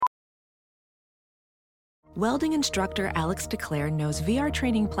Welding instructor Alex DeClaire knows VR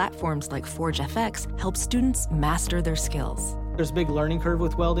training platforms like Forge FX help students master their skills. There's a big learning curve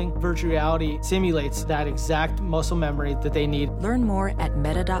with welding. Virtual reality simulates that exact muscle memory that they need. Learn more at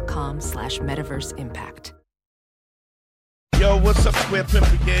meta.com/metaverseimpact. Yo, what's up, Square Pimp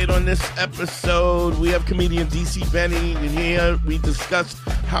Brigade? On this episode, we have comedian DC Benny, and here we discuss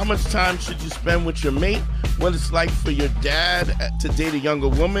how much time should you spend with your mate, what it's like for your dad to date a younger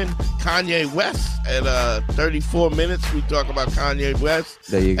woman, Kanye West. At 34 minutes, we talk about Kanye West.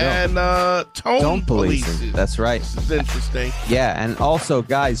 There you go. And tone policing. That's right. This is interesting. Yeah, and also,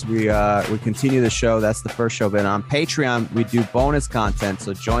 guys, we continue the show. That's the first show, but on Patreon, we do bonus content.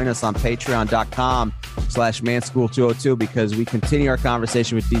 So join us on patreon.com/manschool202 because we continue our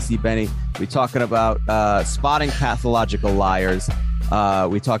conversation with DC Benny. We're talking about spotting pathological liars.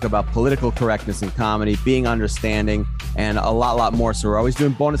 We talk about political correctness in comedy, being understanding, and a lot more. So we're always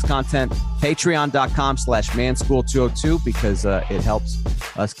doing bonus content. Patreon.com/manschool202 because it helps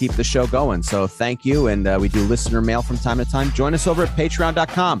us keep the show going. So thank you. And we do listener mail from time to time. Join us over at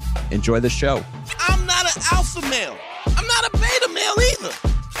patreon.com. Enjoy the show. I'm not an alpha male. I'm not a beta male either.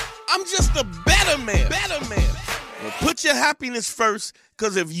 I'm just a better man. Well, put your happiness first,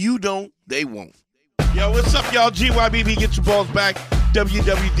 because if you don't, they won't. Yo, what's up, y'all? GYBB, get your balls back.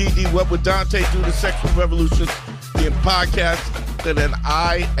 WWDD, What Would Dante Do? The Sexual Revolution, the podcast. And then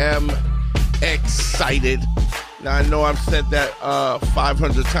I am excited. Now, I know I've said that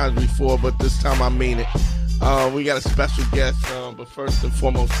 500 times before, but this time I mean it. We got a special guest, but first and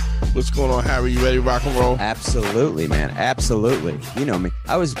foremost, what's going on, Harry? You ready to rock and roll? Absolutely, man. Absolutely. You know me.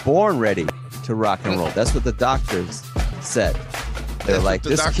 I was born ready to rock and roll. That's what the doctors said. They're like,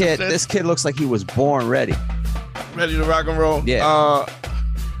 this kid looks like he was born ready. Ready to rock and roll? Yeah.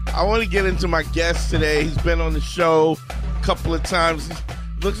 I want to get into my guest today. He's been on the show a couple of times.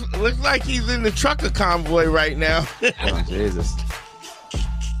 Looks like he's in the trucker convoy right now. Oh, Jesus.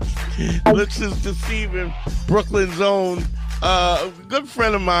 Looks is deceiving. Brooklyn's own. Good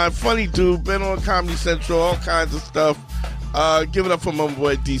friend of mine, funny dude, been on Comedy Central, all kinds of stuff. Give it up for my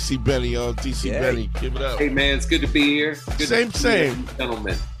boy DC Benny. DC Benny, give it up. Hey man, it's good to be here. Good same.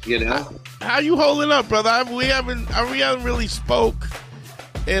 Gentlemen, you know. How you holding up, brother? We haven't really spoke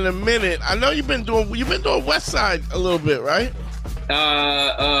in a minute. I know you've been doing West Side a little bit, right?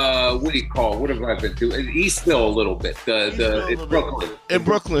 What do you call? What have I been doing? Eastville a little bit. It's Brooklyn. In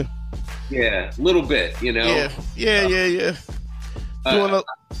Brooklyn. Yeah, a little bit. You know. Yeah. Doing a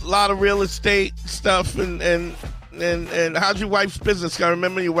lot of real estate stuff and how's your wife's business? I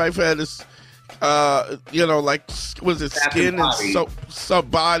remember your wife had this, like, was it skin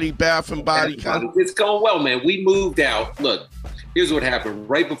and body, bath and body? It's going well, man. We moved out. Look, here's what happened.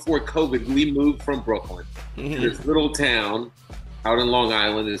 Right before COVID, we moved from Brooklyn to this little town out in Long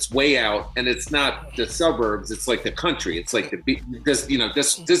Island. It's way out, and it's not the suburbs. It's like the country. It's like this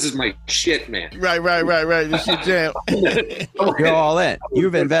is my shit, man. Right. This is jam. You're all in.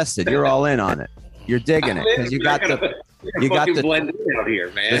 You've invested. You're all in on it. You're digging it because you got the blend out here,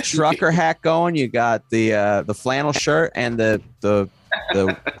 man. The trucker hat going. You got the flannel shirt and the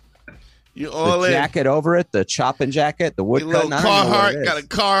jacket over it, the chopping jacket, the woodcut. Carhartt, got a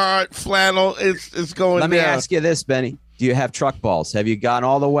Carhartt flannel. It's going. Let me ask you this, Benny. Do you have truck balls? Have you gone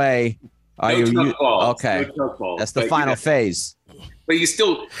all the way? Truck balls. Okay. No truck balls. That's the final phase. But you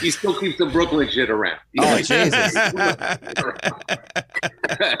still keep the Brooklyn shit around. Oh, Jesus.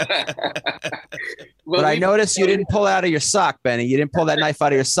 But I noticed you didn't pull it out of your sock, Benny. You didn't pull that knife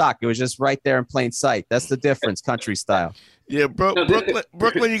out of your sock. It was just right there in plain sight. That's the difference, country style. Yeah,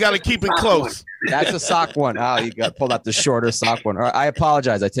 Brooklyn, you got to keep it close. That's a sock one. Oh, you got pulled out the shorter sock one. All right, I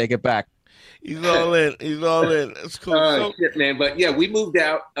apologize. I take it back. He's all in. It's cool. Shit, man. But yeah, we moved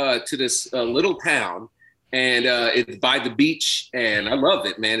out to this little town. And it's by the beach, and I love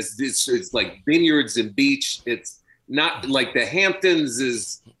it, man. It's like vineyards and beach. It's not like the Hamptons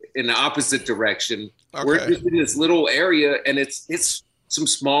is in the opposite direction. Okay. We're just in this little area, and it's some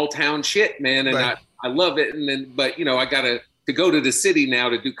small town shit, man. And right. I love it. And then, but I got to go to the city now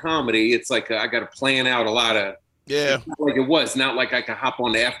to do comedy. It's like I got to plan out a lot of. Yeah. Like it was not like I could hop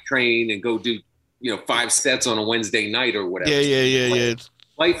on the F train and go do 5 sets on a Wednesday night or whatever. Yeah.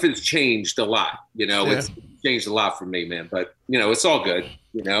 Life has changed a lot, It's changed a lot for me, man. But it's all good,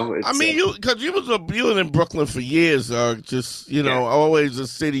 It's, I mean, because you were in Brooklyn for years, always a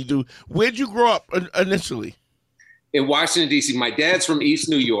city dude. Where'd you grow up initially? In Washington D.C. My dad's from East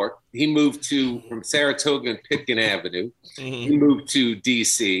New York. He moved from Saratoga and Pitkin Avenue. Mm-hmm. He moved to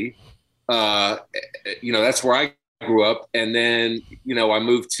D.C. That's where I grew up, and then I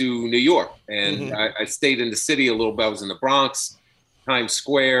moved to New York, and I stayed in the city a little bit. I was in the Bronx, Times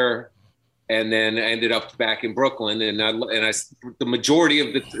Square, and then I ended up back in Brooklyn. And the majority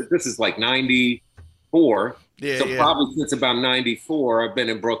of this is like 94. Yeah, so probably since about 94, I've been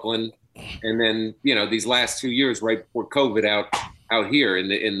in Brooklyn. And then, you know, these last 2 years right before COVID out here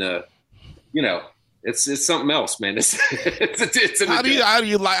in the it's something else, man. How do you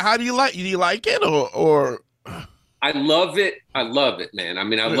like it or I love it, man. I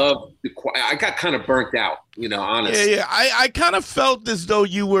mean, I got kind of burnt out, you know, honestly. Yeah. I kind of felt as though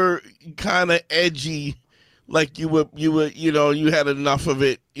you were kind of edgy, like you were, you know, you had enough of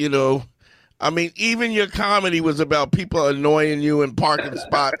it, you know. I mean, even your comedy was about people annoying you in parking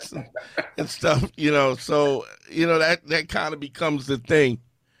spots and stuff, you know. So, you know, that kind of becomes the thing.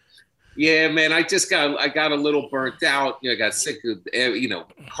 Yeah, man, I got a little burnt out. You know, I got sick of, you know,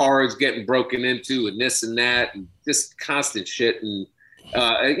 cars getting broken into and this and that and just constant shit. And,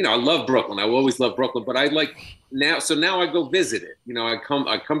 you know, I love Brooklyn. I always loved Brooklyn, but now I go visit it. You know, I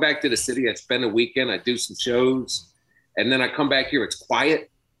come back to the city. I spend a weekend. I do some shows. And then I come back here. It's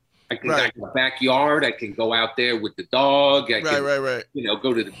quiet. I can go to the backyard. I can go out there with the dog. I can, you know,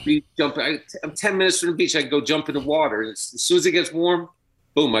 go to the beach. I'm 10 minutes from the beach. I can go jump in the water. As soon as it gets warm,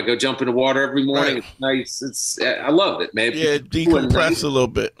 boom, I go jump in the water every morning. Right. It's nice. I love it, man. Yeah, decompress a little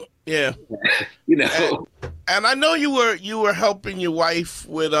bit. Yeah. You know. And I know you were helping your wife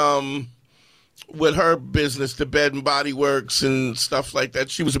with her business, the Bed and Body Works and stuff like that.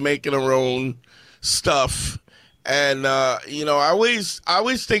 She was making her own stuff. And you know, I always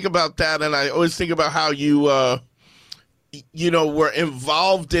think about that, and I always think about how you you know, were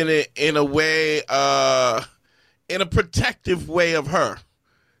involved in it in a way, in a protective way of her.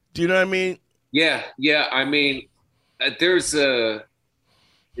 Do you know what I mean? Yeah. I mean, there's you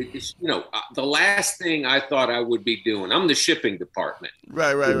know, the last thing I thought I would be doing. I'm the shipping department.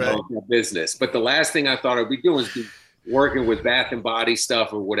 Right. Business, but the last thing I thought I'd be doing is working with Bath and Body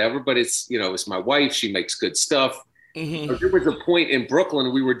stuff or whatever, but it's, you know, it's my wife. She makes good stuff. Mm-hmm. There was a point in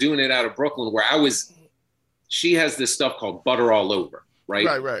Brooklyn, we were doing it out of Brooklyn where she has this stuff called Butter All Over,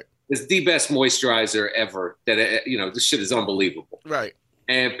 right? Right. It's the best moisturizer ever that, you know, this shit is unbelievable. Right.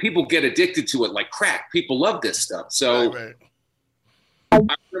 And people get addicted to it like crack. People love this stuff. So right.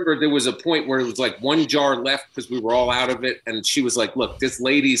 I remember there was a point where it was like one jar left because we were all out of it. And she was like, look, this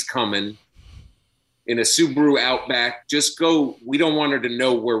lady's coming in a Subaru Outback. Just go. We don't want her to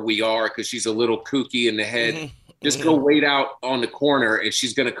know where we are because she's a little kooky in the head. Mm-hmm. Just go wait out on the corner and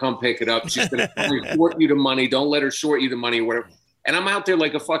she's going to come pick it up. She's going to short you the money. Don't let her short you the money or whatever. And I'm out there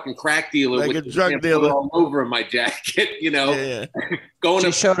like a fucking crack dealer, like with a drug dealer all over my jacket, you know. Yeah.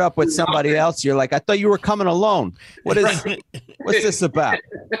 She showed up with somebody else. You're like, I thought you were coming alone. What's this about?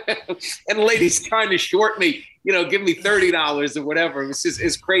 And the lady's trying to short me, you know, give me $30 or whatever.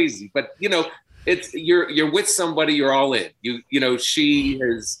 It's crazy. But you know, it's you're with somebody, you're all in. You know, she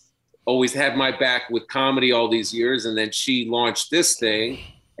has always had my back with comedy all these years, and then she launched this thing,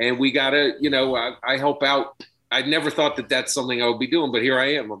 and we gotta, you know, I help out. I never thought that that's something I would be doing, but here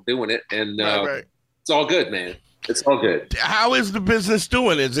I am. I'm doing it, and right. It's all good, man. It's all good. How is the business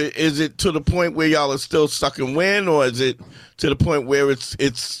doing? Is it to the point where y'all are still sucking wind, or is it to the point where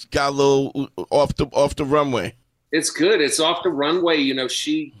it's got a little off the runway? It's good. It's off the runway. You know,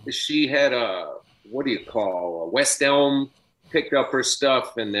 she had a West Elm picked up her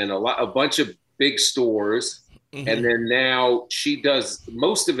stuff, and then a bunch of big stores, mm-hmm. and then now she does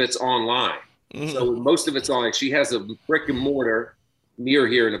most of it's online. Mm-hmm. So most of it's online. She has a brick and mortar near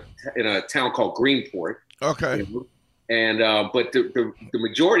here in a town called Greenport. Okay. You know? And but the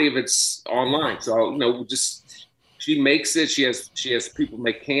majority of it's online. So you know, just she makes it. She has people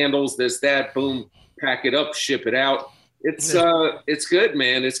make candles. This, that. Boom, pack it up, ship it out. It's good,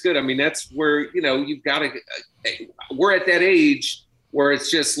 man. It's good. I mean, that's where, you know, you've got to. We're at that age where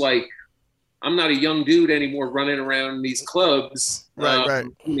it's just like, I'm not a young dude anymore running around these clubs. Right.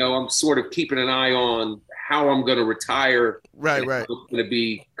 You know, I'm sort of keeping an eye on how I'm going to retire. Right. How I'm going to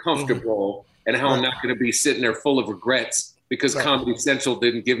be comfortable, mm-hmm. and how I'm not going to be sitting there full of regrets because Comedy Central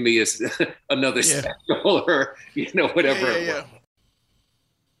didn't give me another special or, you know, whatever. Yeah.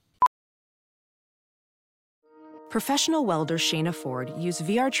 Professional welder Shayna Ford used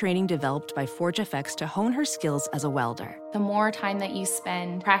VR training developed by ForgeFX to hone her skills as a welder. The more time that you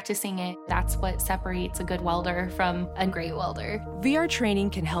spend practicing it, that's what separates a good welder from a great welder. VR training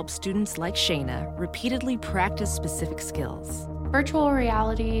can help students like Shayna repeatedly practice specific skills. Virtual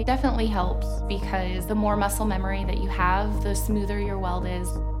reality definitely helps because the more muscle memory that you have, the smoother your weld is.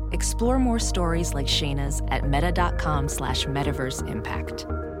 Explore more stories like Shayna's at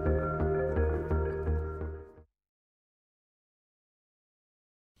meta.com/metaverseimpact.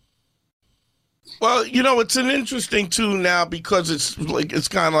 Well, it's an interesting too now because it's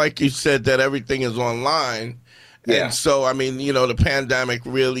kind of like you said that everything is online. Yeah. And so, the pandemic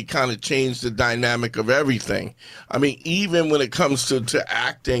really kind of changed the dynamic of everything. Even when it comes to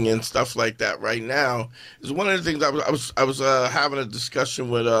acting and stuff like that right now, is one of the things I was having a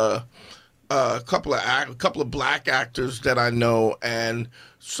discussion with a couple of black actors that I know. And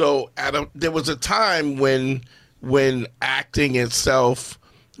so there was a time when acting itself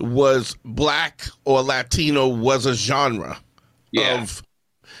was black or Latino was a genre of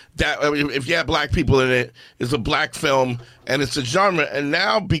that. If you have black people in it, it's a black film and it's a genre. And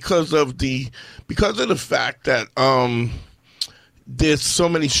now because of the fact that there's so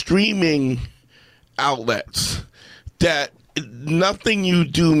many streaming outlets that nothing you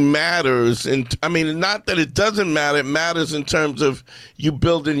do matters. And not that it doesn't matter, it matters in terms of you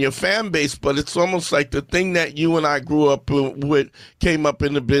building your fan base, but it's almost like the thing that you and I grew up with, came up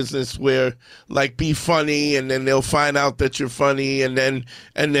in the business where, like, be funny, and then they'll find out that you're funny, and then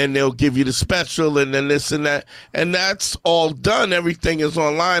they'll give you the special, and then this and that. And that's all done. Everything is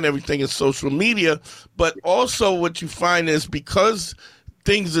online, everything is social media. But also what you find is because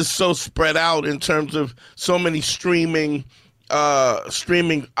things are so spread out in terms of so many streaming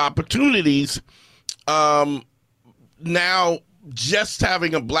opportunities, now just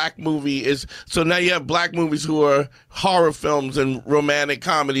having a black movie is, so now you have black movies who are horror films and romantic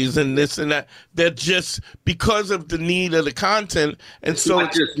comedies and this and that. They're just because of the need of the content. And it's so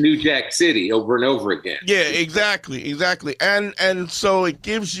not just New Jack City over and over again. Yeah, exactly. And so it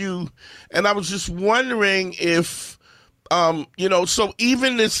gives you, and I was just wondering if, so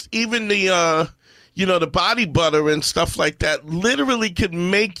even the the body butter and stuff like that literally could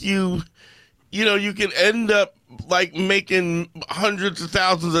make you, you can end up like making hundreds of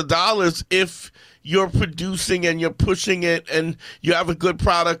thousands of dollars if you're producing and you're pushing it and you have a good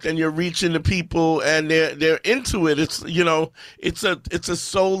product and you're reaching the people and they're into it. It's, it's a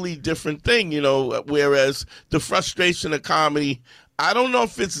solely different thing, whereas the frustration of comedy, I don't know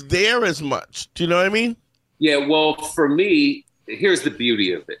if it's there as much. Do you know what I mean? Yeah, well, for me, here's the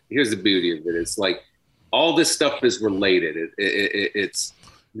beauty of it. It's like all this stuff is related. It's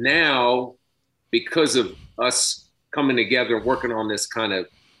now, because of us coming together and working on this kind of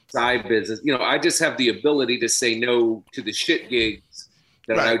side business, I just have the ability to say no to the shit gigs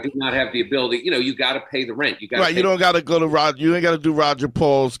that I do not have the ability. You got to pay the rent. You got You don't got to go to Roger. You ain't got to do Roger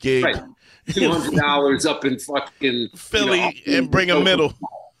Paul's gig. Right. $200 up in fucking Philly and bring a middle.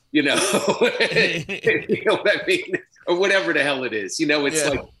 You know what I mean? Or whatever the hell it is. It's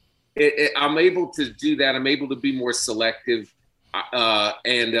like I'm able to do that. I'm able to be more selective.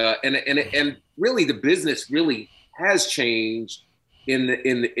 And really the business really has changed in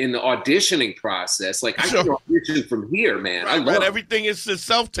the auditioning process. Like I can audition from here, man. Right, I love everything is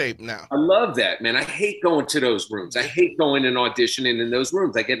self-tape now. I love that, man. I hate going to those rooms. I hate going and auditioning in those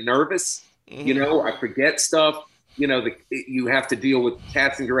rooms. I get nervous. Mm-hmm. I forget stuff. You have to deal with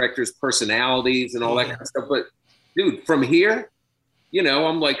casting directors' personalities and all that kind of stuff. But dude, from here,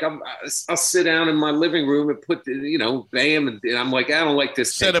 I'm like, I'll sit down in my living room and put bam, and I'm like, I don't like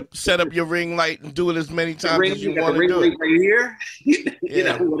this. Set up your ring light and do it as many times as you want to do it. Right here,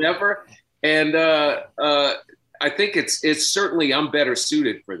 whatever. And I think it's certainly I'm better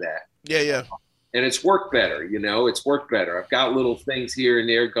suited for that. Yeah. And it's worked better. It's worked better. I've got little things here and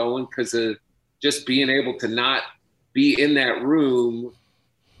there going because of just being able to not be in that room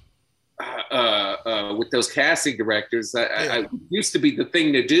with those casting directors. I used to be the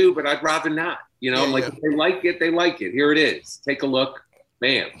thing to do, but I'd rather not. I'm like, if they like it, they like it. Here it is. Take a look.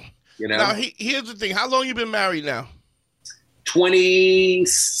 Bam. Now, here's the thing. How long you been married now?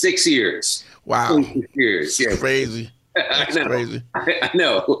 26 years. Wow. 26 years. Yeah. Crazy. That's crazy. I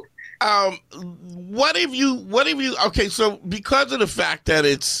know. What have you, okay, so because of the fact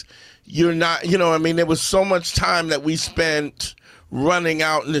that you're not, there was so much time that we spent running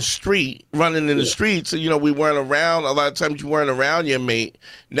in the streets. So, we weren't around. A lot of times you weren't around your mate.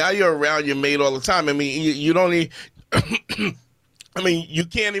 Now you're around your mate all the time. You don't need, you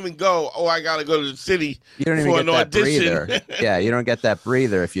can't even go, I got to go to the city you don't even for get an that audition. Breather. Yeah, you don't get that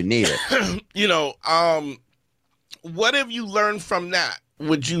breather if you need it. What have you learned from that,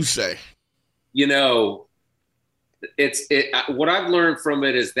 would you say? What I've learned from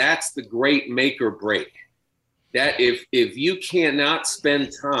it is that's the great make or break. That if you cannot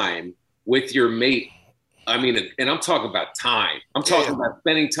spend time with your mate, and I'm talking about time. I'm talking about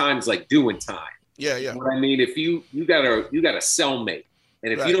spending times like doing time. Yeah. If you got a cellmate,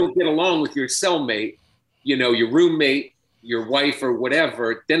 and if you don't get along with your cellmate, your roommate, your wife or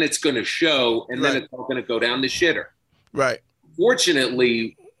whatever, then it's going to show, and then it's all going to go down the shitter. Right.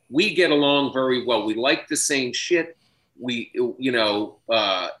 Fortunately, we get along very well. We like the same shit. We,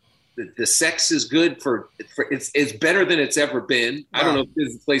 the sex is good for it's better than it's ever been. Wow. I don't know if this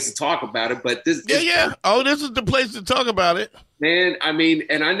is the place to talk about it, but this this is the place to talk about it, man. I mean,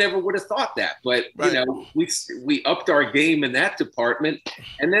 and I never would have thought that, but right. We upped our game in that department,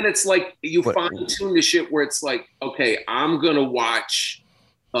 and then it's like you fine tune the shit where it's like, okay, I'm gonna watch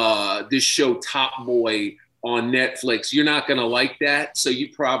this show Top Boy on Netflix. You're not gonna like that, so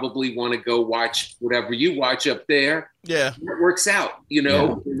you probably want to go watch whatever you watch up there. Yeah, it works out,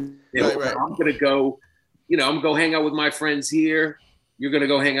 Yeah. Right. I'm gonna go, I'm gonna go hang out with my friends here. You're gonna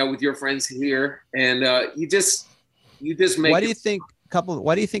go hang out with your friends here, and you just make. Why do you think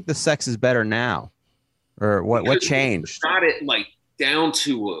the sex is better now, or what changed? Got it like down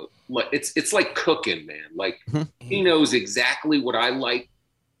to it's like cooking, man. Like he knows exactly what I like,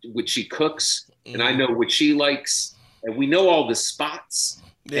 what she cooks, and I know what she likes, and we know all the spots,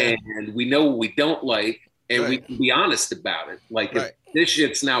 and we know what we don't like, and we can be honest about it. Like. If this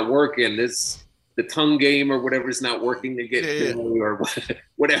shit's not working. The tongue game or whatever is not working to get or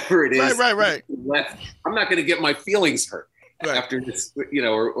whatever it is. Right. I'm not going to get my feelings hurt after this,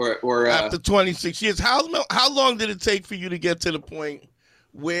 or after 26 years. How long did it take for you to get to the point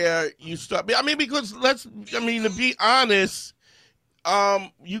where you start? I mean, because to be honest,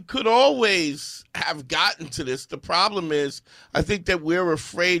 you could always have gotten to this. The problem is, I think that we're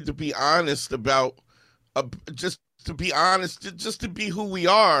afraid to be honest about just to be who we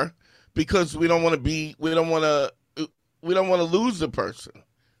are, because we don't want to lose the person.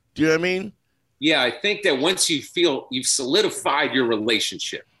 Do you know what I mean? Yeah, I think that once you feel you've solidified your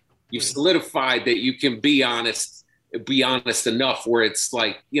relationship, you've solidified that you can be honest enough where it's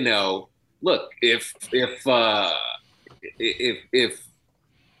like, look, if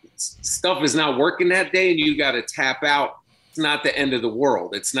stuff is not working that day and you got to tap out, it's not the end of the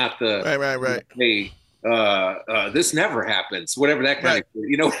world. It's not the right. Hey, this never happens. Whatever that kind of,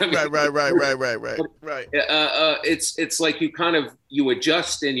 you know what I mean? Right. It's like you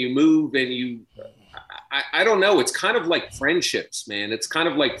adjust and you move and you. I don't know. It's kind of like friendships, man. It's kind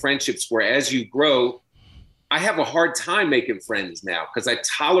of like friendships where as you grow, I have a hard time making friends now because I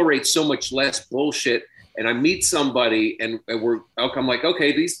tolerate so much less bullshit. And I meet somebody and I'm like,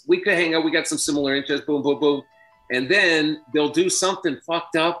 okay, we could hang out. We got some similar interests, boom, boom, boom. And then they'll do something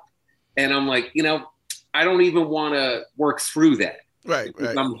fucked up. And I'm like, I don't even want to work through that. Right.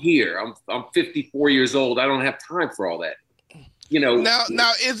 I'm here. I'm 54 years old. I don't have time for all that.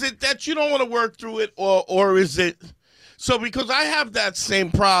 Now, is it that you don't want to work through it, or is it so? Because I have that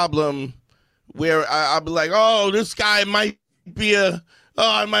same problem where I'll be like, oh, this guy might be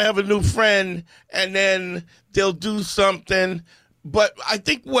I might have a new friend, and then they'll do something. But I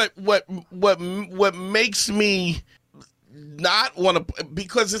think what makes me not want to,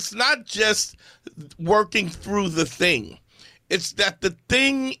 because it's not just working through the thing, it's that the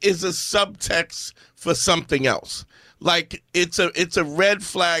thing is a subtext for something else. Like it's a red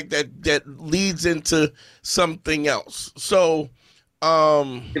flag that leads into something else. So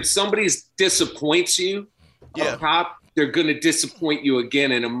if somebody disappoints you up top, they're going to disappoint you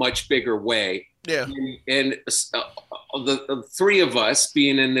again in a much bigger way. Yeah. And the three of us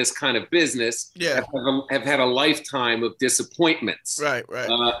being in this kind of business have had a lifetime of disappointments. Right.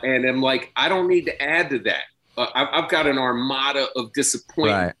 And I'm like, I don't need to add to that. I've got an armada of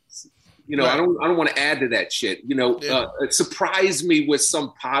disappointments. Right. I don't want to add to that shit. Surprise me with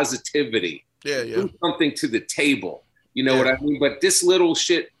some positivity. Do something to the table. You know what I mean? But this little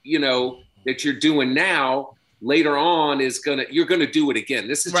shit, that you're doing now, later on you're gonna do it again.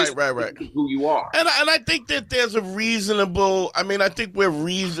 This is just who you are. And I think that there's a reasonable. I mean, I think we're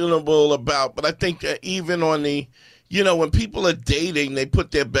reasonable about, but I think that even on the, when people are dating, they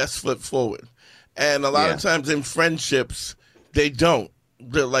put their best foot forward, and a lot of times in friendships, they don't.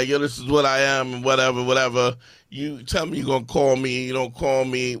 They're like, this is what I am, whatever. You tell me you're gonna call me, you don't call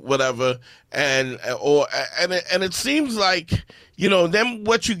me, whatever, and it seems like, then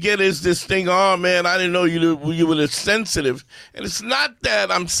what you get is this thing. Oh man, I didn't know you were this sensitive, and it's not that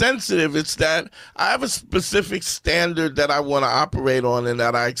I'm sensitive. It's that I have a specific standard that I want to operate on and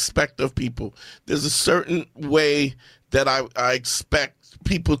that I expect of people. There's a certain way that I expect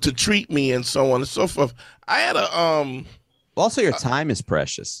people to treat me, and so on and so forth. I had a Also, your time is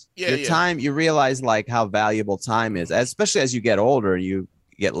precious. Your time, you realize like how valuable time is, especially as you get older, you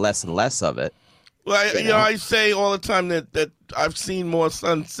get less and less of it. Well, I say all the time that I've seen more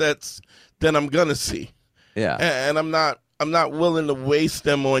sunsets than I'm gonna see. Yeah, and I'm not willing to waste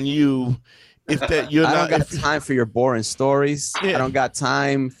them on you. If that you're I not, don't got time for your boring stories. Yeah. I don't got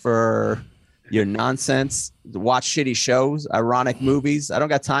time for your nonsense, watch shitty shows, ironic movies. I don't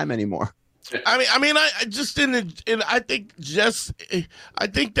got time anymore. I just didn't. I think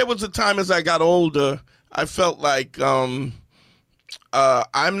there was a time as I got older, I felt like I'm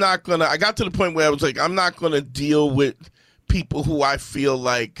not gonna. I got to the point where I was like, I'm not gonna deal with people who I feel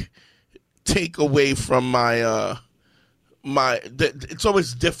like take away from my it's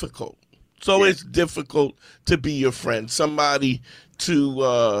always difficult. It's always difficult to be your friend. Somebody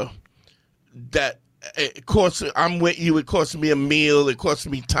to that. It costs. I'm with you. It costs me a meal. It costs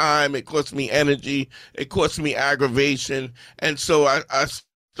me time. It costs me energy. It costs me aggravation. And so I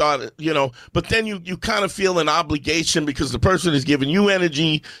started, But then you kind of feel an obligation because the person is giving you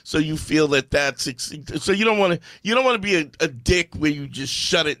energy. So you feel that's so you don't want to be a dick where you just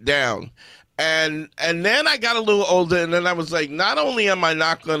shut it down. And then I got a little older, and then I was like, not only am I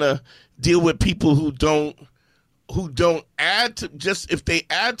not gonna deal with people who don't add to, just if they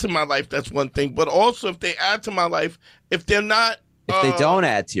add to my life, that's one thing. But also if they add to my life, if they're not, if they don't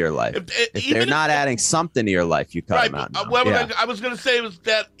add to your life, if they're not adding something to your life, you cut them out. I was going to say was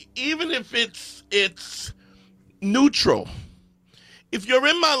that even if it's neutral, if you're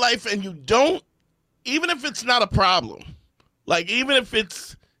in my life and you don't, even if it's not a problem, like even if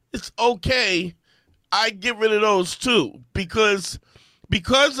it's okay, I get rid of those too, because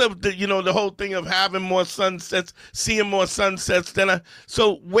of the the whole thing of having more sunsets, seeing more sunsets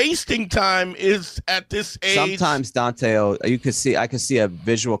so wasting time is at this age. Sometimes Dante, I could see a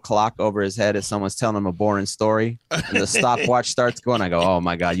visual clock over his head as someone's telling him a boring story, and the stopwatch starts going. I go, oh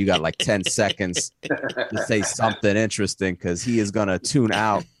my God, you got like 10 seconds to say something interesting because he is gonna tune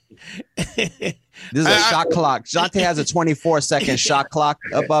out. This is a shot clock. Dante has a 24-second shot clock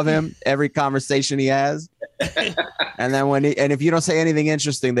above him every conversation he has. And then if you don't say anything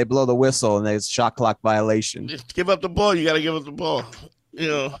interesting, they blow the whistle and there's shot clock violation. Just give up the ball. You got to give up the ball.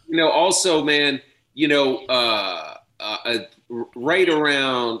 Also, man, right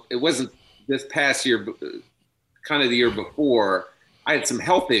around, it wasn't this past year, but kind of the year before, I had some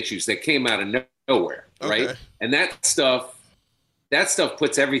health issues that came out of nowhere. Right. Okay. And that stuff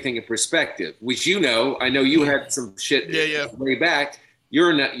puts everything in perspective, which I know you had some shit way back.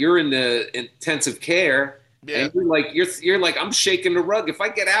 You're in the intensive care. Yeah. And you're like, I'm shaking the rug. If I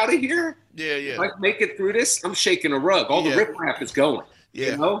get out of here, if I make it through this, I'm shaking the rug. All the riprap is going.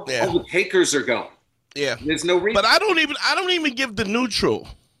 All the takers are going. Yeah. There's no reason. But I don't even give the neutral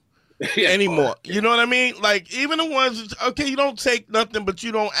anymore. You know what I mean? Like even the ones, okay, you don't take nothing, but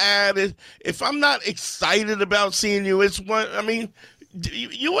you don't add it. If I'm not excited about seeing you, it's one. I mean,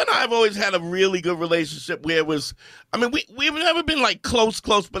 you and I have always had a really good relationship where it was, we've never been like close,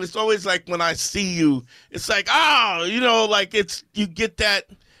 but it's always like when I see you, it's like, you get that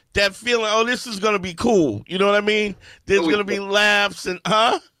feeling, oh, this is going to be cool. You know what I mean? There's going to be laughs and,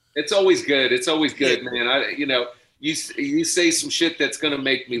 It's always good. It's always good, man. You say some shit that's going to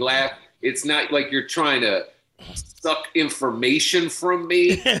make me laugh. It's not like you're trying to suck information from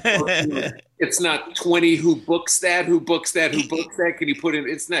me. It's not 20 who books that. Can you put in?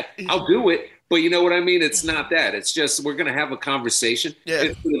 It's not. I'll do it, but you know what I mean? It's not that. It's just we're going to have a conversation. Yeah.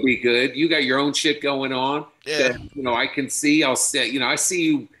 It's going to be good. You got your own shit going on. Yeah. That, I can see. I'll say, I see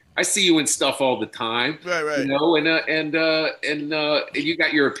you. I see you in stuff all the time, right. And you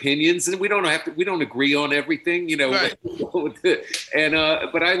got your opinions, and we don't agree on everything, right.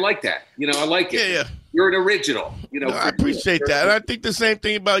 But I like that, I like it. Yeah. You're an original, I appreciate that, and I think the same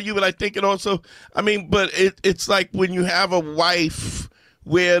thing about you. But I think it also, but it's like when you have a wife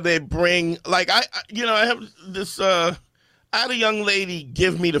where they bring, like I have this. I had a young lady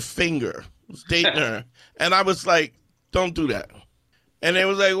give me the finger. I was dating her, and I was like, "Don't do that." And they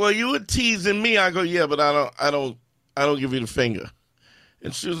was like, "Well, you were teasing me." I go, "Yeah, but I don't give you the finger."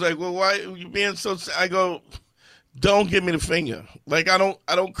 And she was like, "Well, why are you being so?" I go, "Don't give me the finger. Like I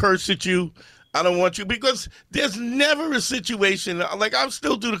don't curse at you. I don't want you, because there's never a situation, like I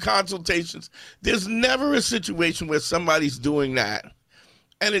still do the consultations. There's never a situation where somebody's doing that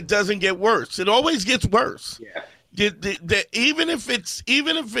and it doesn't get worse. It always gets worse. Yeah. Even if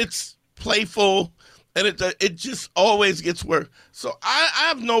it's playful. And it just always gets worse. So I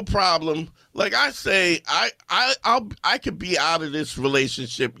have no problem. Like I say, I could be out of this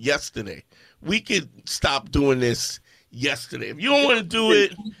relationship yesterday. We could stop doing this yesterday. If you don't want to do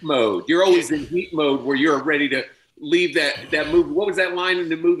it, heat mode. You're always in heat mode where you're ready to leave that movie. What was that line in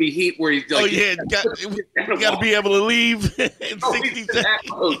the movie Heat where he's like, you got to be able to leave in 60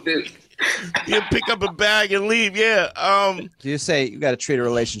 seconds. You pick up a bag and leave. Yeah. Do you say you got to treat a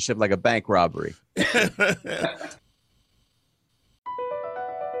relationship like a bank robbery?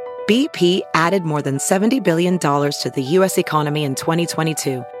 BP added more than $70 billion to the U.S. economy in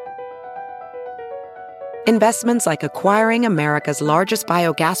 2022. Investments like acquiring America's largest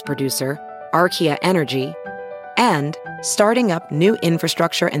biogas producer, Archaea Energy, and starting up new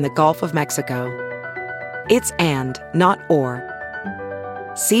infrastructure in the Gulf of Mexico. It's and, not or.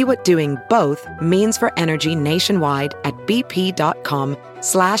 See what doing both means for energy nationwide at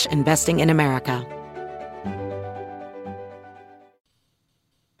bp.com/investing in America.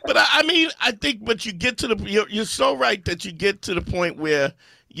 But I mean, I think, but you get to you're so right that you get to the point where,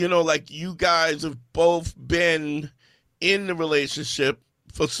 like you guys have both been in the relationship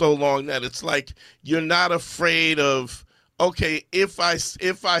for so long that it's like you're not afraid of, okay, if I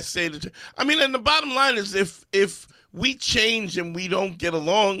say that, I mean, and the bottom line is if we change and we don't get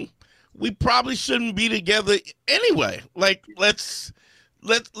along, we probably shouldn't be together anyway. Like, let's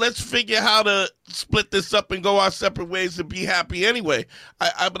figure how to split this up and go our separate ways and be happy anyway.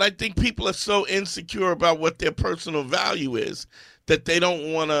 But I think people are so insecure about what their personal value is that they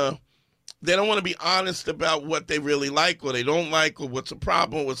don't want to be honest about what they really like or they don't like or what's a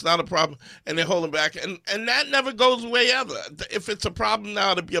problem or what's not a problem, and they're holding back. And that never goes away ever. If it's a problem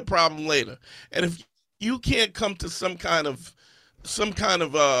now, it'll be a problem later. And if you can't come to some kind of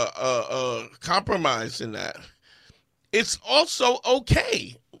compromise in that, it's also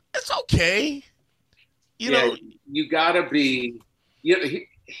okay. It's okay. You know, you gotta be,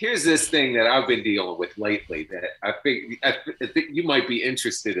 here's this thing that I've been dealing with lately that I think you might be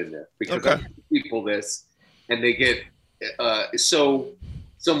interested in this, because I tell people this and they get, so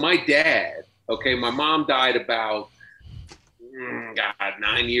my dad, my mom died about,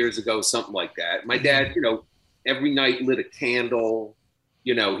 9 years ago, something like that. My dad, every night lit a candle.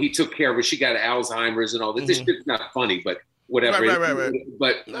 He took care of her. She got Alzheimer's and all this. This shit's not funny, but whatever. Right.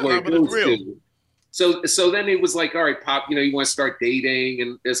 But where it goes to. So then it was like, all right, Pop, you want to start dating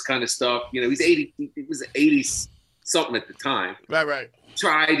and this kind of stuff. He's 80. He was 80 something at the time. Right.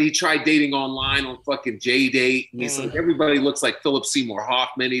 He tried dating online on fucking JDate. And he's like, everybody looks like Philip Seymour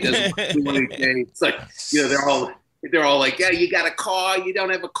Hoffman. He doesn't do anything. It's like, they're all like, yeah, you got a car, you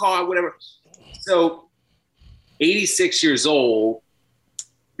don't have a car, whatever. So 86 years old,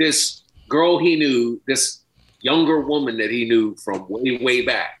 this girl he knew, this younger woman that he knew from way, way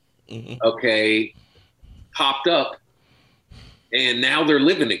back, popped up, and now they're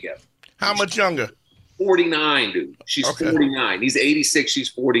living together. How much younger? 49, dude. She's 49. He's 86, she's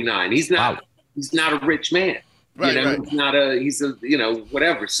 49. He's not a rich man. Right. He's a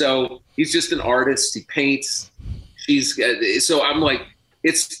whatever. So he's just an artist. He paints. So I'm like,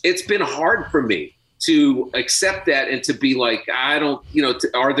 it's been hard for me to accept that and to be like, I don't,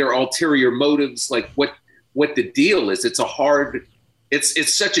 are there ulterior motives? Like what the deal is? It's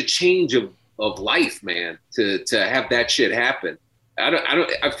such a change of life, man, to have that shit happen.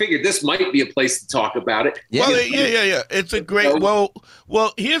 I figured this might be a place to talk about it. Yeah. Well, yeah. It's a great, well,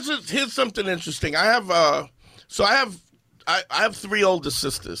 here's something interesting. I have 3 older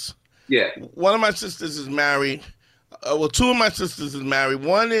sisters. Yeah. One of my sisters is married. 2 of my sisters is married.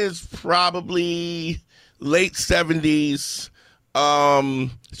 One is probably late 70s.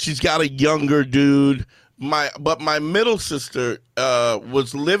 She's got a younger dude. But my middle sister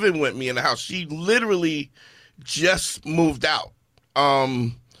was living with me in the house. She literally just moved out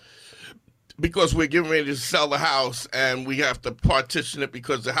because we're getting ready to sell the house and we have to partition it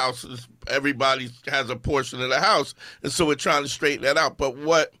because the house is, everybody has a portion of the house, and so we're trying to straighten that out. But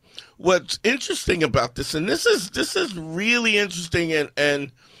what's interesting about this, and this is really interesting,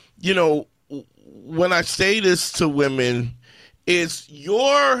 and when I say this to women, is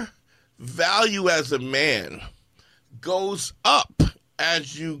your value as a man goes up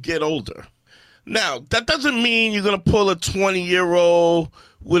as you get older. Now, that doesn't mean you're going to pull a 20-year-old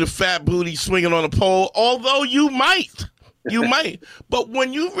with a fat booty swinging on a pole, although you might. You might. But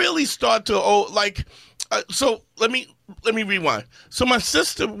when you really start to, so let me rewind. So my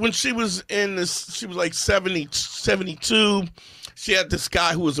sister, when she was she was like 70, 72, she had this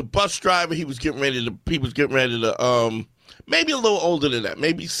guy who was a bus driver. He was getting ready to maybe a little older than that,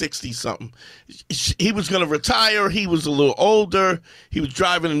 maybe 60-something. He was going to retire. He was a little older. He was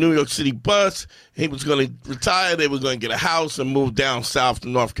driving a New York City bus. He was going to retire. They were going to get a house and move down south to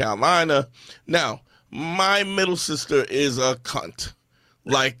North Carolina. Now, my middle sister is a cunt.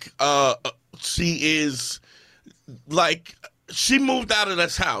 She moved out of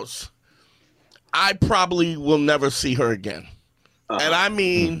this house. I probably will never see her again. And I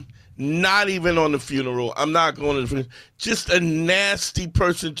mean, not even on the funeral. I'm not going to the funeral. Just a nasty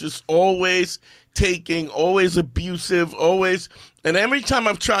person, just always taking, always abusive, always. And every time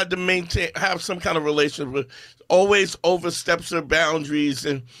I've tried to have some kind of relationship with, always oversteps her boundaries.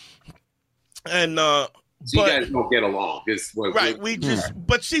 And So you guys don't get along.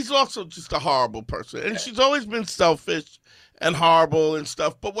 But she's also just a horrible person. And she's always been selfish and horrible and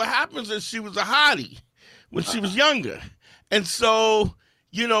stuff. But what happens is she was a hottie when she was younger. And so,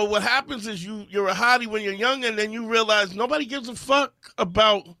 you know, what happens is you're a hottie when you're young, and then you realize nobody gives a fuck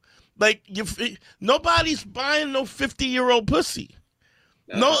about, like, nobody's buying no 50-year-old pussy.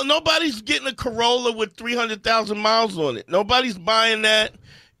 Nobody's getting a Corolla with 300,000 miles on it. Nobody's buying that.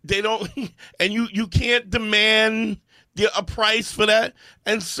 They don't, and you can't demand a price for that.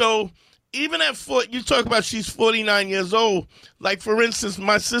 And so even at you talk about she's 49 years old. Like, for instance,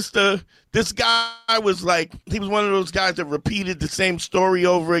 my sister, this guy was like, he was one of those guys that repeated the same story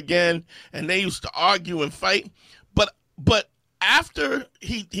over again, and they used to argue and fight. But after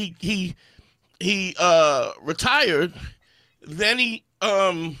he retired, then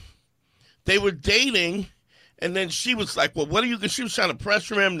they were dating. And then she was like, well, what are you, because she was trying to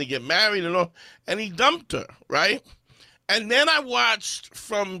pressure him to get married and all, and he dumped her, right? And then I watched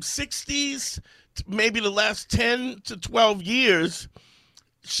from 60s to maybe the last 10 to 12 years,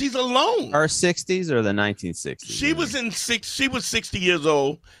 she's alone. Her 60s or the 1960s? She was she was 60 years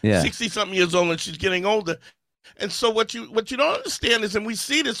old, 60-something years old, and she's getting older. And so what you don't understand is, and we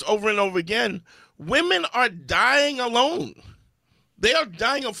see this over and over again, women are dying alone. They are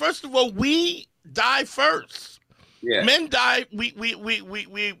dying. First of all, we die first. Yeah. Men die. We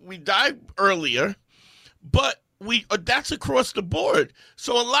die earlier, but that's across the board.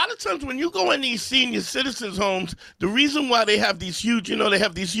 So a lot of times when you go in these senior citizens' homes, the reason why they have these huge,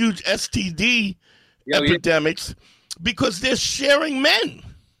 STD epidemics, because they're sharing men.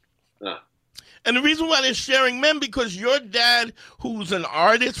 And the reason why they're sharing men, because your dad, who's an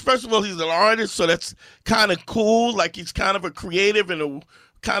artist, first of all, he's an artist, so that's kind of cool. Like, he's kind of a creative and a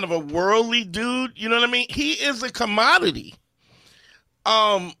kind of a worldly dude, you know what I mean? He is a commodity.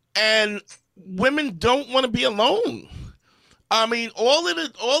 And women don't want to be alone. I mean, all of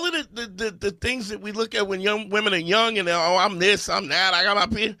the things that we look at when young women are young and I'm this, I'm that, I got my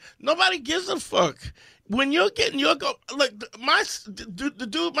opinion. Nobody gives a fuck. When you're getting the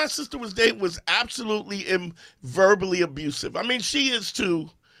dude my sister was dating was absolutely verbally abusive. I mean, she is too,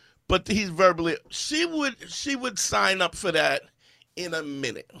 but he's verbally. She would sign up for that in a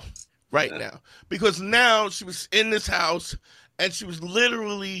minute right now, because now she was in this house and she was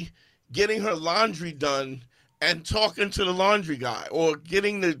literally getting her laundry done and talking to the laundry guy, or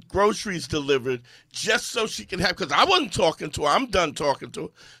getting the groceries delivered just so she can have, because I wasn't talking to her. I'm done talking to her.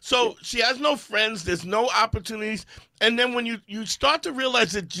 So she has no friends. There's no opportunities. And then when you start to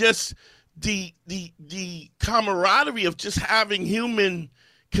realize that just the camaraderie of just having human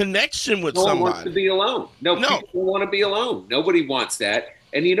connection with somebody. No one wants to be alone. No, people want to be alone. Nobody wants that.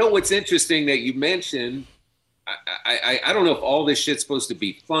 And you know what's interesting that you mentioned, I don't know if all this shit's supposed to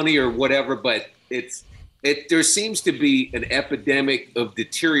be funny or whatever, but there seems to be an epidemic of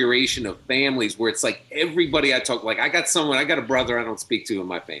deterioration of families where it's like everybody I talk, like I got a brother I don't speak to in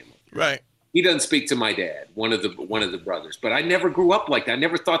my family. Right. He doesn't speak to my dad, one of the brothers. But I never grew up like that. I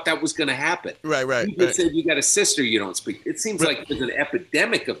never thought that was going to happen. Right. You just said you got a sister you don't speak. It seems like there's an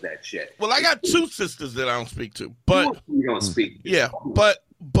epidemic of that shit. Well, I got two sisters that I don't speak to, but you don't speak. Yeah, but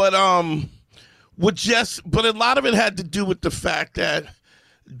a lot of it had to do with the fact that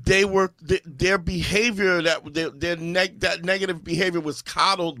their behavior, that negative behavior was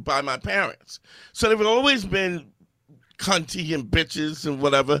coddled by my parents. So they've always been cunty and bitches and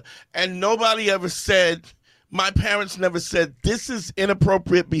whatever, and nobody ever said, my parents never said, this is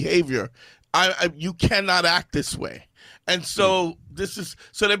inappropriate behavior. You cannot act this way. And so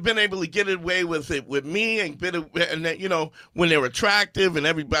they've been able to get away with it with me, and then, when they're attractive and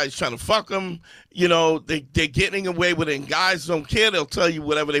everybody's trying to fuck them, they're getting away with it, and guys don't care. They'll tell you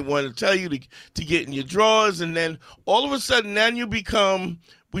whatever they want to tell you to get in your drawers. And then all of a sudden, then you become,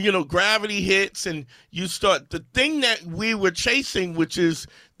 gravity hits, and you start the thing that we were chasing, which is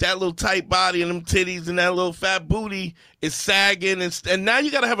that little tight body and them titties and that little fat booty is sagging, and now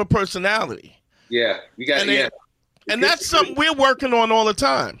you got to have a personality. Yeah, you got to. And that's something we're working on all the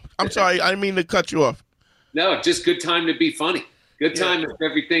time. I'm sorry, I didn't mean to cut you off. No, just good time to be funny. Good time if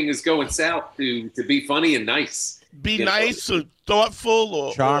everything is going south to be funny and nice. Be nice or thoughtful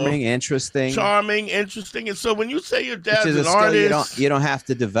or charming, interesting. And so when you say your dad's an artist, you don't have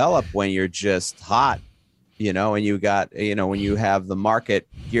to develop when you're just hot, and you got, when you have the market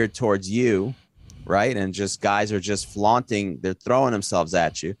geared towards you, right? And just guys are just flaunting, they're throwing themselves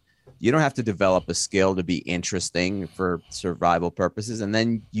at you. You don't have to develop a skill to be interesting for survival purposes. And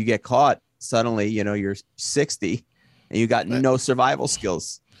then you get caught suddenly, you're 60 and you got no survival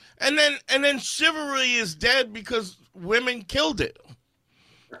skills. And then chivalry is dead because women killed it.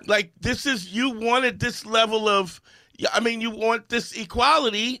 Like, this is, you wanted this level of, I mean, you want this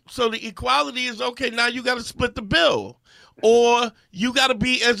equality. So the equality is, okay, now you got to split the bill. Or you got to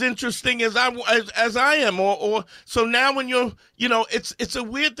be as interesting as I am. Or so now when you're, it's a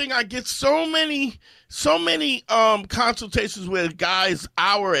weird thing. I get so many consultations with guys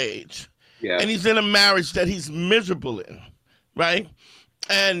our age. Yeah. And he's in a marriage that he's miserable in, right?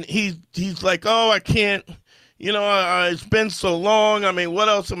 And he's like, oh, I can't, it's been so long. I mean, what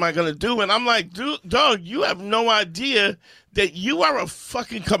else am I going to do? And I'm like, dude, dog, you have no idea that you are a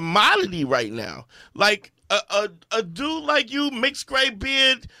fucking commodity right now. Like, a dude like you, mixed gray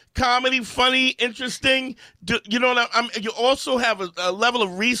beard, comedy, funny, interesting. You also have a level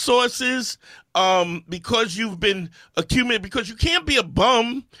of resources because you've been accumulated. Because you can't be a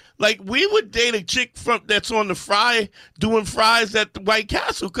bum. Like, we would date a chick that's on the fry doing fries at the White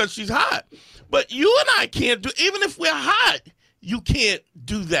Castle because she's hot. But you and I can't do. Even if we're hot, you can't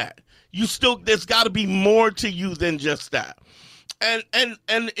do that. There's got to be more to you than just that. And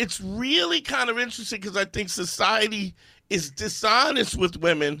it's really kind of interesting because I think society is dishonest with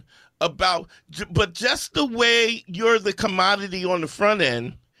women but just the way you're the commodity on the front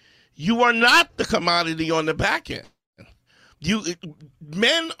end, you are not the commodity on the back end.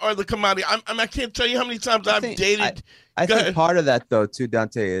 Men are the commodity. I can't tell you how many times I've dated. I think part of that, though, too,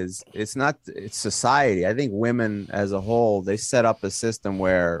 Dante, is it's society. I think women as a whole, they set up a system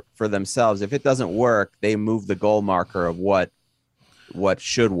where for themselves, if it doesn't work, they move the goal marker of what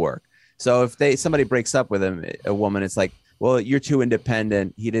should work. So if somebody breaks up with a woman, it's like, well, you're too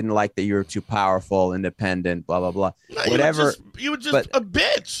independent. He didn't like that you're too powerful, independent, blah, blah, blah. No, whatever. You were just a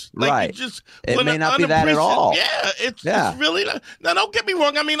bitch. Like, right. It may not be that at all. Yeah, it's really not. Now, don't get me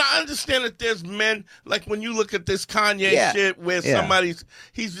wrong. I mean, I understand that there's men, like when you look at this Kanye shit where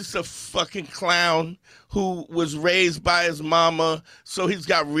he's just a fucking clown who was raised by his mama, so he's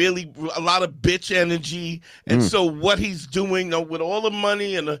got really a lot of bitch energy, and so what he's doing with all the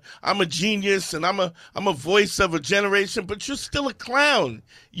money, and I'm a genius, and I'm a voice of a generation, but you're still a clown.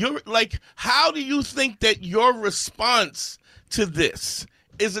 You're like, how do you think that your response to this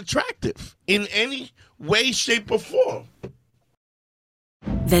is attractive in any way, shape, or form?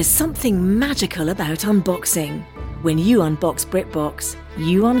 There's something magical about unboxing. When you unbox BritBox,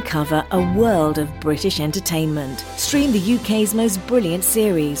 you uncover a world of British entertainment. Stream the UK's most brilliant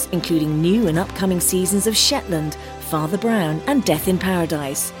series, including new and upcoming seasons of Shetland, Father Brown and Death in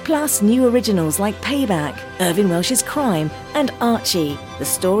Paradise. Plus new originals like Payback, Irving Welsh's Crime and Archie, the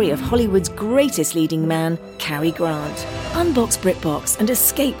story of Hollywood's greatest leading man, Cary Grant. Unbox BritBox and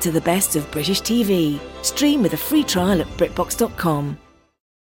escape to the best of British TV. Stream with a free trial at BritBox.com.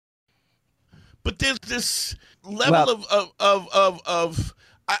 But there's this level of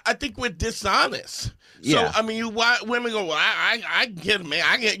I think we're dishonest. So, I mean, women go, well, I get it, man.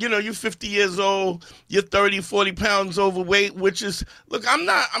 I get, you're 50 years old, you're 30, 40 pounds overweight, which is, look, I'm in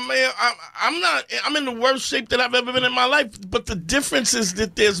the worst shape that I've ever been in my life. But the difference is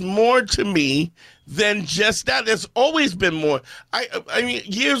that there's more to me than just that. There's always been more. I mean,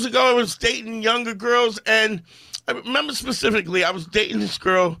 years ago, I was dating younger girls, and I remember specifically, I was dating this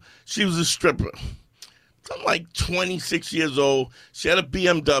girl. She was a stripper. I'm like 26 years old. She had a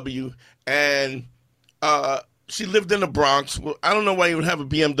BMW, and she lived in the Bronx. Well, I don't know why you would have a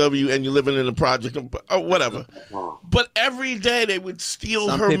BMW and you're living in a project, or whatever. But every day they would steal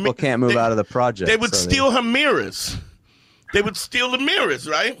her. Some people can't move out of the project. They would steal her mirrors. They would steal the mirrors,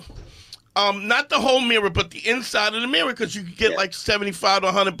 right? Not the whole mirror, but the inside of the mirror, because you could get like $75 to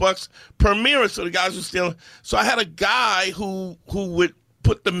 $100 per mirror. So the guys were stealing. So I had a guy who would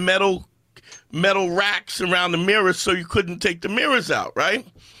put the metal racks around the mirrors so you couldn't take the mirrors out, right?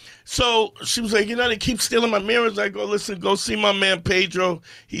 So she was like, they keep stealing my mirrors. I go, listen, go see my man Pedro.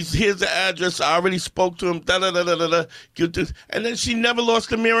 Here's the address. I already spoke to him. Da-da-da-da-da-da. And then she never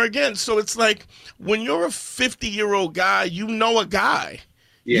lost the mirror again. So it's like, when you're a 50-year-old guy, you know a guy.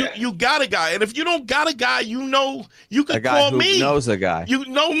 Yeah. You got a guy. And if you don't got a guy, you can call me. Knows a guy. You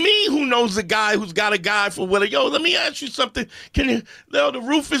know me who knows a guy who's got a guy for whatever. Yo, let me ask you something. The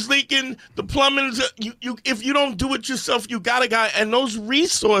roof is leaking, the plumbing's, if you don't do it yourself, you got a guy. And those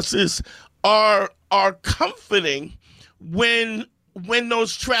resources are comforting when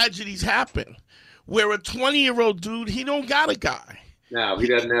those tragedies happen. Where a 20-year-old dude, he don't got a guy. No, he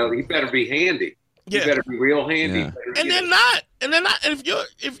doesn't know. He better be handy. You better be real handy. Yeah. And they're not. And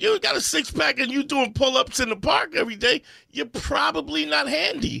if you got a six-pack and you doing pull-ups in the park every day, you're probably not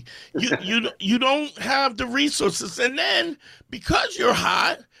handy. You don't have the resources. And then because you're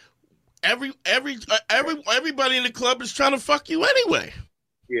hot, everybody in the club is trying to fuck you anyway.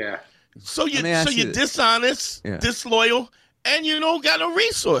 Yeah. So you're dishonest, disloyal, and you don't got no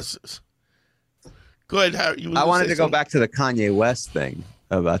resources. Go ahead, Harry. I wanted to go back to the Kanye West thing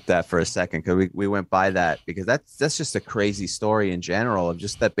about that for a second, because we went by that, because that's just a crazy story in general of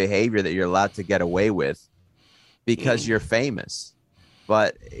just that behavior that you're allowed to get away with because you're famous.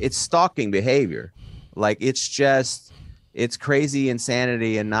 But it's stalking behavior. Like, it's crazy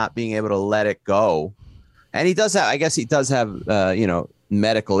insanity and not being able to let it go. And he does have,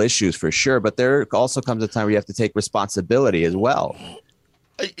 medical issues for sure. But there also comes a time where you have to take responsibility as well.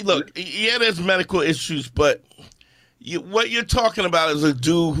 Look, yeah, there's medical issues, but what you're talking about is a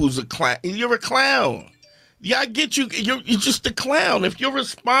dude who's a clown. You're a clown. Yeah, I get you. You're just a clown. If you're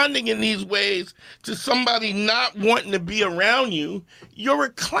responding in these ways to somebody not wanting to be around you, you're a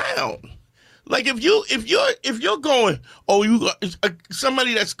clown. Like if you're going,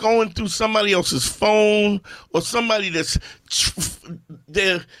 somebody that's going through somebody else's phone, or somebody that's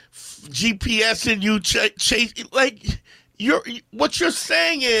they're GPSing you, chase, like what you're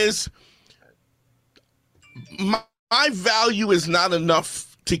saying is my value is not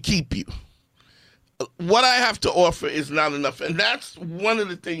enough to keep you. What I have to offer is not enough, and that's one of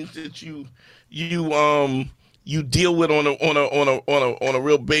the things that you deal with on a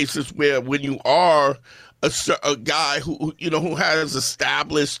real basis. Where when you are a guy who has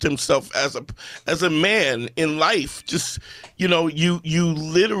established himself as a man in life, just you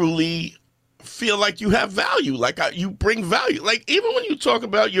literally feel like you have value, like you bring value. Like even when you talk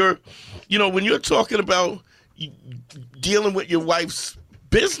about when you're talking about dealing with your wife's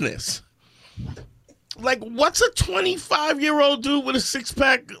business. Like, what's a 25-year-old dude with a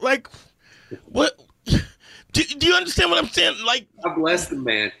six-pack? Like, what? Do you understand what I'm saying? Like, God bless the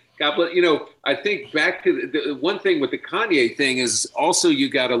man. God bless. I think back to the one thing with the Kanye thing is also you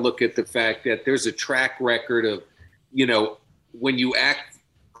got to look at the fact that there's a track record of, when you act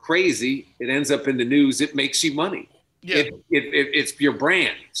crazy, it ends up in the news. It makes you money. Yeah. It's your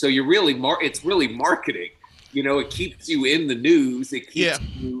brand. So you're really it's really marketing. It keeps you in the news. It keeps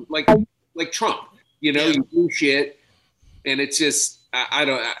you like Trump. You do shit, and it's just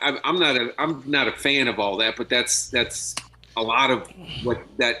I'm not a fan of all that, but that's a lot of what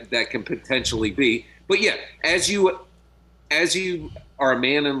that can potentially be. But yeah, as you are a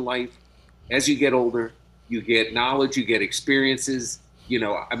man in life, as you get older, you get knowledge, you get experiences.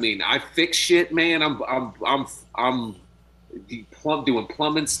 I fix shit, man. I'm doing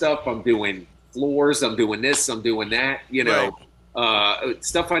plumbing stuff. I'm doing floors. I'm doing this. I'm doing that. Right.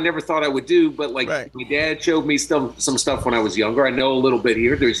 Stuff I never thought I would do, but my dad showed me some stuff when I was younger. I know a little bit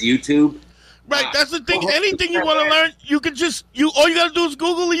here. There's YouTube. Right, that's the thing. Anything you want to learn, you can all you got to do is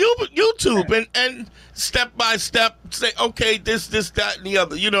Google YouTube and step by step say, okay, this, that, and the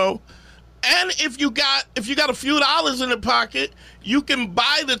other, And if you got a few dollars in the pocket, you can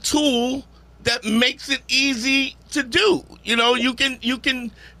buy the tool that makes it easy to do. You can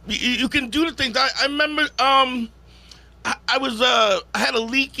do the things. I remember I had a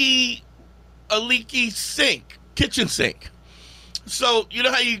leaky sink, kitchen sink. So you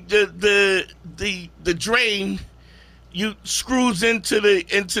know how the drain screws into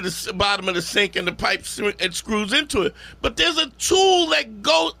the bottom of the sink, and the pipe it screws into it. But there's a tool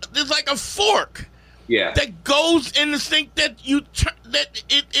there's like a fork. Yeah. That goes in the sink that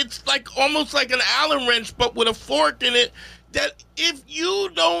it's like almost like an Allen wrench, but with a fork in it. That if you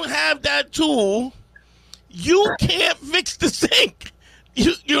don't have that tool, you can't fix the sink.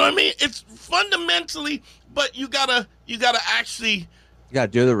 You know what I mean? It's fundamentally, but you gotta actually. You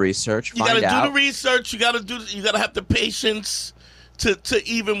gotta do the research. You gotta do the research. You gotta have the patience to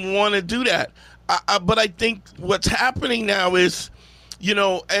even want to do that. But I think what's happening now is,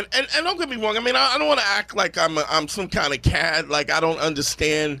 and don't get me wrong. I mean, I don't want to act like I'm some kind of cad. Like I don't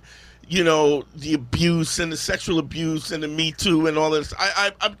understand, the abuse and the sexual abuse and the Me Too and all this.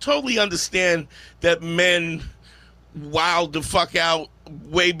 I totally understand that men wild the fuck out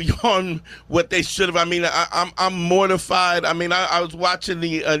way beyond what they should have. I mean, I'm mortified. I mean, I was watching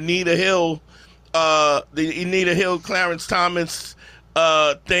the Anita Hill, Clarence Thomas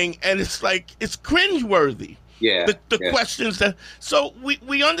thing, and it's like it's cringeworthy. Yeah. The questions that. So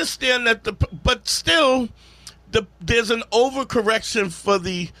we understand that but still, there's an overcorrection for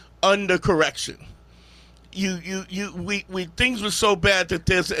the undercorrection. We things were so bad that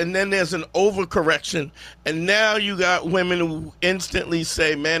there's an overcorrection, and now you got women who instantly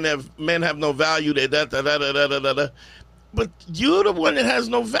say men have no value. They da. But you're the one that has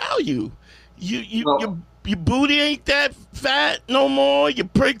no value. Your booty ain't that fat no more. Your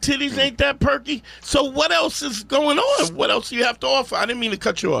perk titties ain't that perky. So what else is going on? What else do you have to offer? I didn't mean to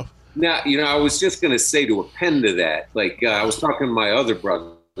cut you off. Now, I was just going to say to append to that, like I was talking to my other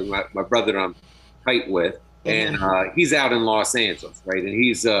brother, my brother that I'm tight with, and he's out in Los Angeles, right? And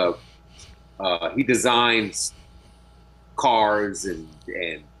he's he designs cars and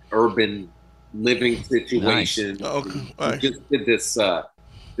urban living situations. Nice. Okay. All right. He just did this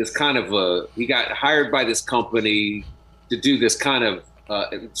kind of he got hired by this company to do this kind of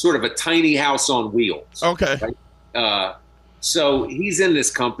sort of a tiny house on wheels. Okay. Right? So he's in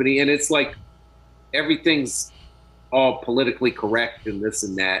this company, and it's like everything's all politically correct and this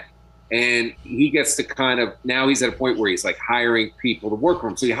and that. And he gets to now he's at a point where he's like hiring people to work for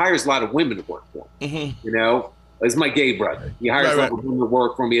him. So he hires a lot of women to work for him. Mm-hmm. You know, it's my gay brother. He hires a lot of women to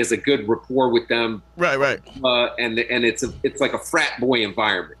work for him. He has a good rapport with them. Right. And it's like a frat boy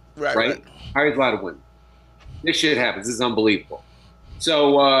environment. Right. Hires a lot of women. This shit happens. This is unbelievable.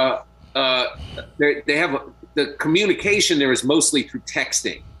 So they have the communication there is mostly through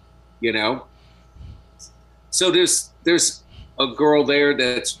texting, you know. So there's a girl there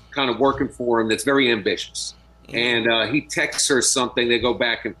that's kind of working for him that's very ambitious, and he texts her something. They go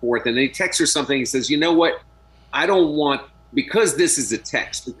back and forth, and he texts her something. He says, "You know what? I don't want, because this is a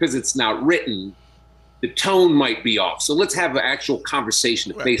text, because it's not written, the tone might be off. So let's have an actual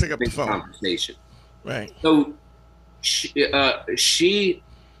conversation, a face-to-face conversation." Right. So she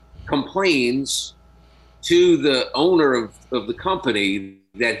complains to the owner of the company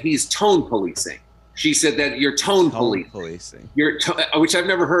that he's tone policing. She said that you're tone policing. Which I've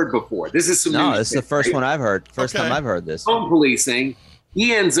never heard before. This is some No, this is the first one I've heard. First time I've heard this. Tone policing.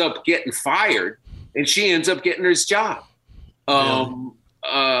 He ends up getting fired, and she ends up getting his job.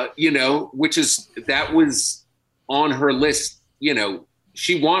 You know, that was on her list. You know,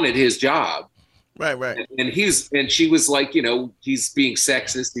 she wanted his job. Right. And she was like, you know, he's being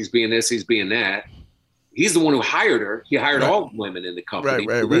sexist. He's being this. He's being that. He's the one who hired her. He hired all the women in the company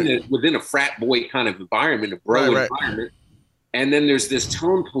within a frat boy kind of environment, a bro environment. And then there's this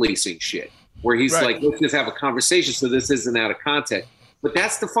tone policing shit where he's like, let's just have a conversation so this isn't out of context. But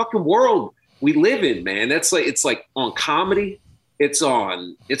that's the fucking world we live in, man. That's like, it's like on comedy. It's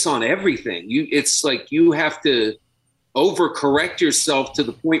on everything. It's like you have to overcorrect yourself to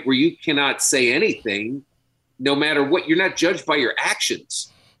the point where you cannot say anything, no matter what. You're not judged by your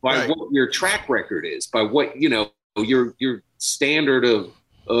actions. By what your track record is, by what, you know, your standard of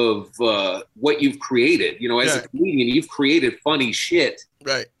what you've created. You know, as a comedian, you've created funny shit.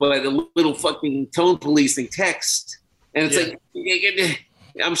 Right. But a little fucking tone policing text. And it's like,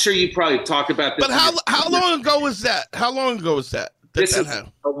 I'm sure you probably talked about this. But how long ago was that? How long ago was that? This is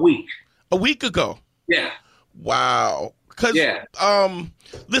a week. A week ago? Yeah. Wow. Because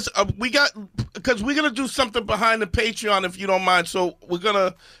because we're gonna do something behind the Patreon if you don't mind. So we're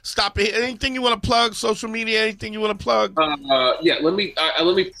gonna stop it. Anything you want to plug? Social media? Anything you want to plug? Let me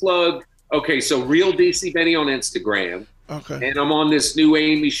plug. Okay, so Real DC Benny on Instagram. Okay. And I'm on this new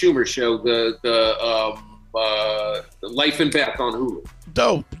Amy Schumer show, the Life and Beth on Hulu.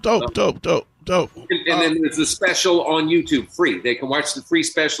 Dope. And then there's a special on YouTube, free. They can watch the free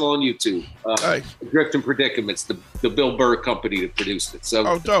special on YouTube. Drift and Predicaments, the Bill Burr company that produced it.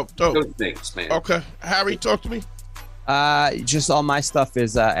 So, dope. Those things, man. Okay, Harry, talk to me. Just all my stuff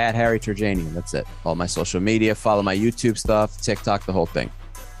is at Harry Turjanian. That's it. All my social media. Follow my YouTube stuff, TikTok, the whole thing.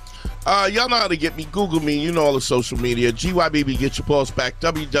 Y'all know how to get me. Google me. You know all the social media. GYBB, get your pulse back.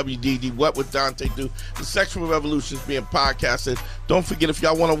 WWDD, What Would Dante Do? The Sexual Revolution is being podcasted. Don't forget, if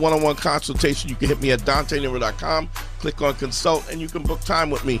y'all want a one-on-one consultation, you can hit me at DanteNero.com. Click on consult, and you can book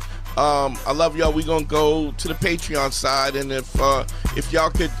time with me. I love y'all. We're going to go to the Patreon side, and if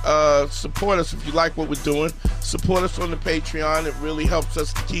y'all could support us, if you like what we're doing, support us on the Patreon. It really helps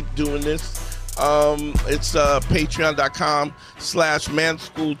us to keep doing this. It's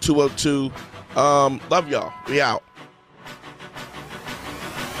patreon.com/manschool202. Love y'all. We out.